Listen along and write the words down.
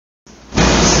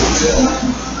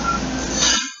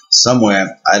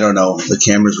somewhere. I don't know. The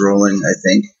camera's rolling, I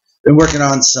think. Been working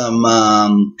on some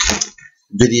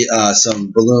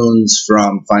some balloons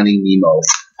from Finding Nemo.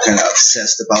 Kind of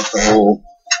obsessed about the whole.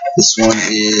 This one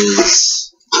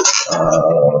is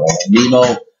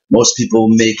Nemo. Most people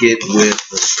make it with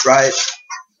the stripe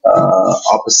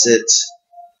opposite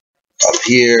up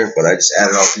here, but I just add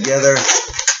it all together,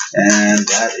 and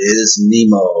that is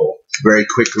Nemo. Very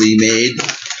quickly made.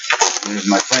 Here's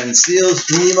my friend Seals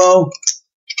Nemo.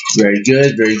 Very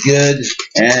good, very good.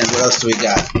 And what else do we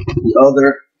got?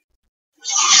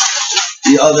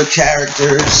 The other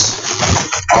characters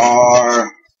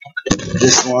are.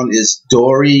 This one is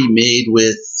Dory, made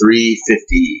with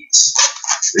 350s.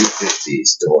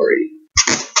 350s Dory.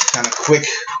 Kind of quick.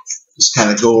 Just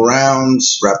kind of go around,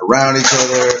 wrap around each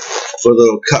other. Put a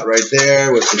little cut right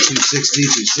there with the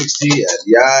 260. Add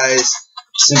the eyes.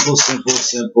 Simple, simple,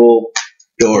 simple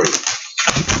Dory.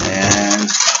 And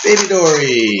baby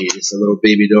Dory. Just a little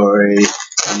baby Dory.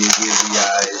 And you give the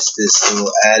eyes this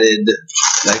little added,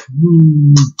 like,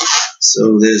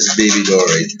 So there's baby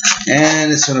Dory.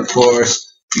 And this one, of course,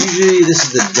 usually this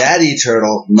is the daddy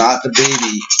turtle, not the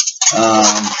baby.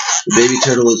 The baby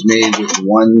turtle is made with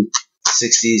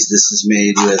 160s. This is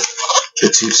made with the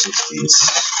 260s.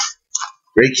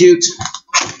 Very cute.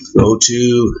 Go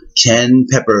to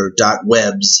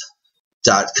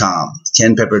kenpepper.webs.com.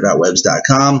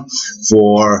 kenpepper.webs.com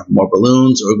for more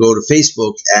balloons, or go to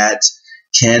Facebook at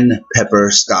Ken Pepper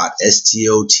Stott,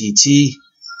 S-T-O-T-T,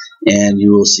 and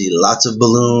you will see lots of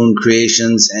balloon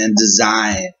creations and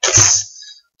designs.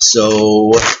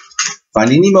 So,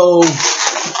 Finding Nemo.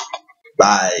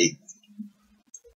 Bye.